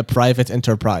 shouldn't be a private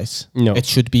enterprise. No. It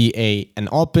should be an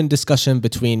open discussion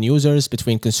between users,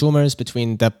 between consumers,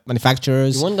 between the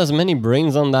manufacturers. You want as many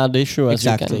brains on that issue as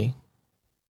you can.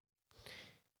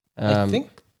 I think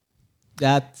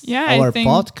that's our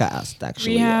podcast,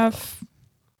 actually. We have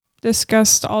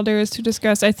discussed all there is to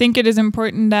discuss. I think it is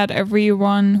important that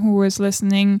everyone who is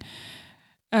listening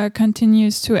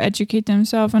continues to educate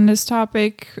themselves on this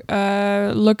topic.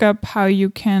 Look up how you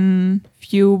can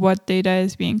view what data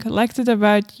is being collected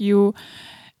about you,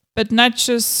 but not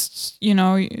just,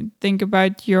 think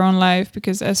about your own life,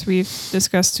 because as we've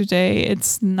discussed today,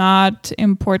 it's not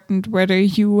important whether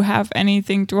you have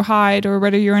anything to hide or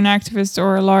whether you're an activist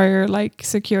or a lawyer. Like,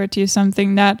 security is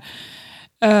something that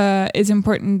is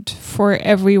important for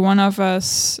every one of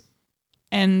us.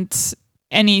 And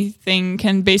anything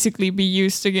can basically be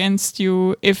used against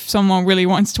you if someone really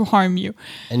wants to harm you.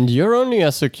 And you're only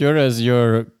as secure as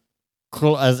your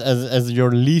as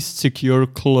your least secure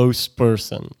close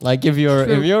person. Like if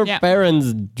your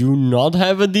parents do not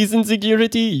have a decent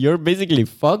security, you're basically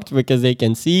fucked because they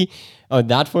can see, oh,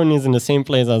 that phone is in the same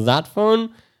place as that phone,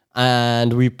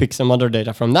 and we pick some other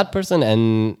data from that person,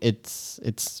 and it's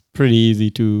pretty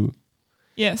easy to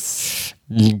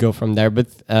go from there. But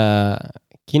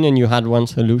Keenan, you had one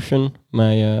solution.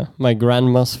 My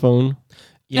grandma's phone.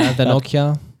 Yeah, the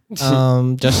Nokia.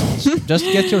 Just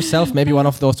get yourself maybe one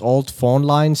of those old phone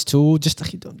lines too. Just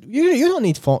you don't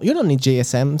need phone. You don't need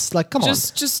GSMs. Like, come on.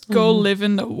 Just go live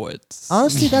in the woods.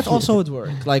 Honestly, that also would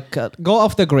work. Like, go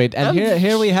off the grid. And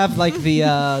here we have like the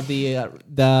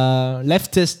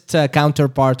leftist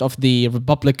counterpart of the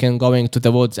Republican going to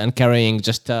the woods and carrying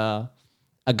just a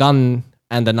gun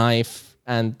and a knife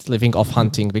and living off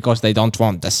hunting because they don't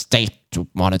want the state to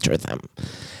monitor them.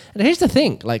 And here's the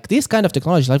thing: like these kind of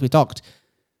technologies, like we talked.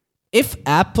 If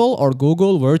Apple or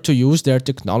Google were to use their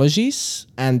technologies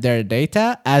and their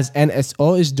data as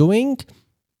NSO is doing,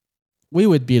 we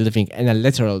would be living in a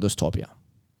literal dystopia.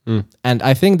 And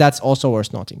I think that's also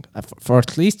worth noting. For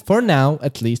at least for now,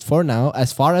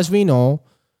 as far as we know,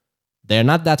 they're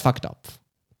not that fucked up.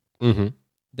 Mm-hmm.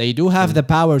 They do have the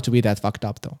power to be that fucked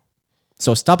up, though.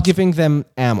 So stop giving them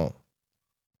ammo.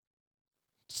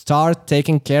 Start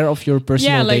taking care of your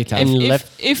personal data.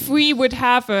 If we would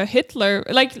have a Hitler,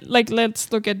 like let's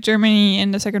look at Germany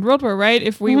in the Second World War, right?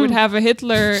 If we would have a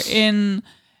Hitler in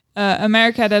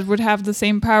America that would have the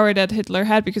same power that Hitler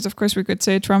had, because of course we could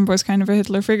say Trump was kind of a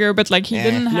Hitler figure, but like he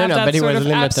didn't have that sort of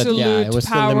absolute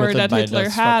power that Hitler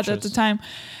had at the time.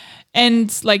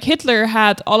 And like Hitler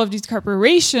had all of these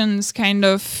corporations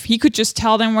he could just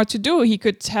tell them what to do. He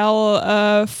could tell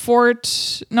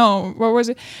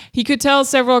He could tell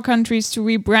several countries to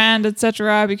rebrand,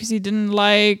 etc., because he didn't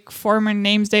like former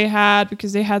names they had,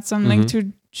 because they had some link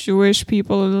to Jewish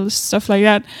people, stuff like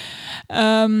that.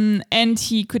 And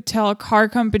he could tell car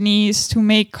companies to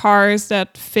make cars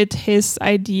that fit his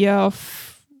idea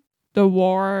of the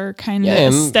war kind of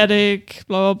aesthetic,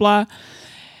 blah, blah, blah.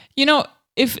 You know,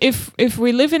 if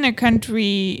we live in a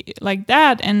country like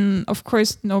that, and of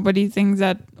course nobody thinks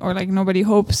that, or like nobody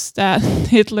hopes that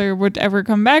Hitler would ever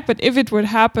come back, but if it would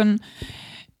happen,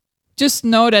 just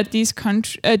know that these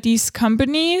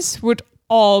companies would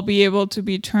all be able to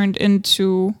be turned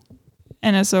into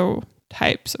NSO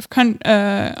types of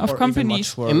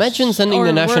companies. Imagine sending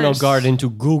the National Guard into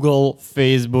Google,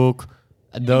 Facebook,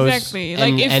 exactly.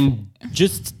 and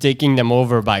just taking them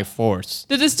over by force.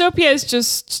 The dystopia is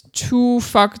just too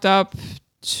fucked up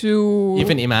to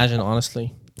even imagine,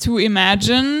 honestly. To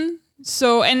imagine.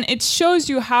 So, and it shows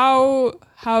you how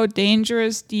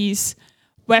dangerous these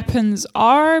weapons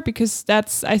are, because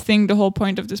that's, I think, the whole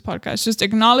point of this podcast. Just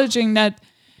acknowledging that.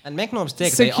 And make no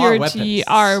mistake, security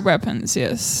are weapons.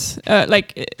 Yes,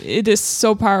 like it is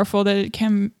so powerful that it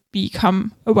can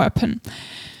become a weapon.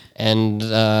 And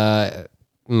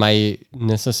my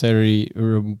necessary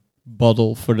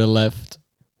rebuttal for the left: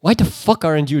 why the fuck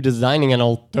aren't you designing an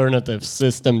alternative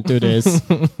system to this?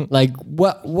 Like,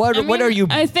 what are you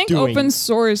I think doing? Open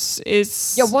source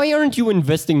is... Yeah, why aren't you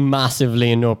investing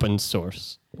massively in open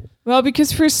source? Well,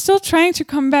 because we're still trying to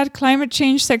combat climate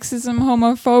change, sexism,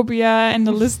 homophobia, and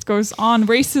the list goes on.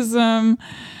 Racism,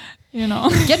 you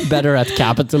know. Get better at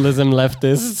capitalism,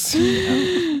 leftists.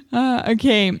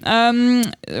 Okay.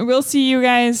 We'll see you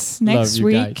guys next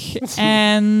week.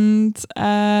 And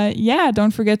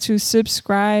don't forget to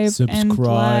subscribe and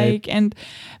like. And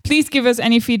please give us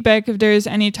any feedback if there's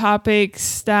any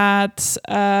topics that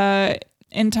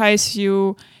entice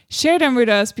you. Share them with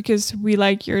us, because we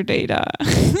like your data.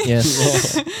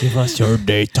 Yes. Give us your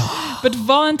data. But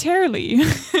voluntarily.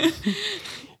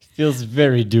 Feels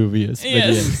very dubious.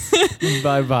 Yes. But yes.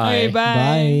 Bye-bye.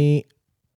 Bye.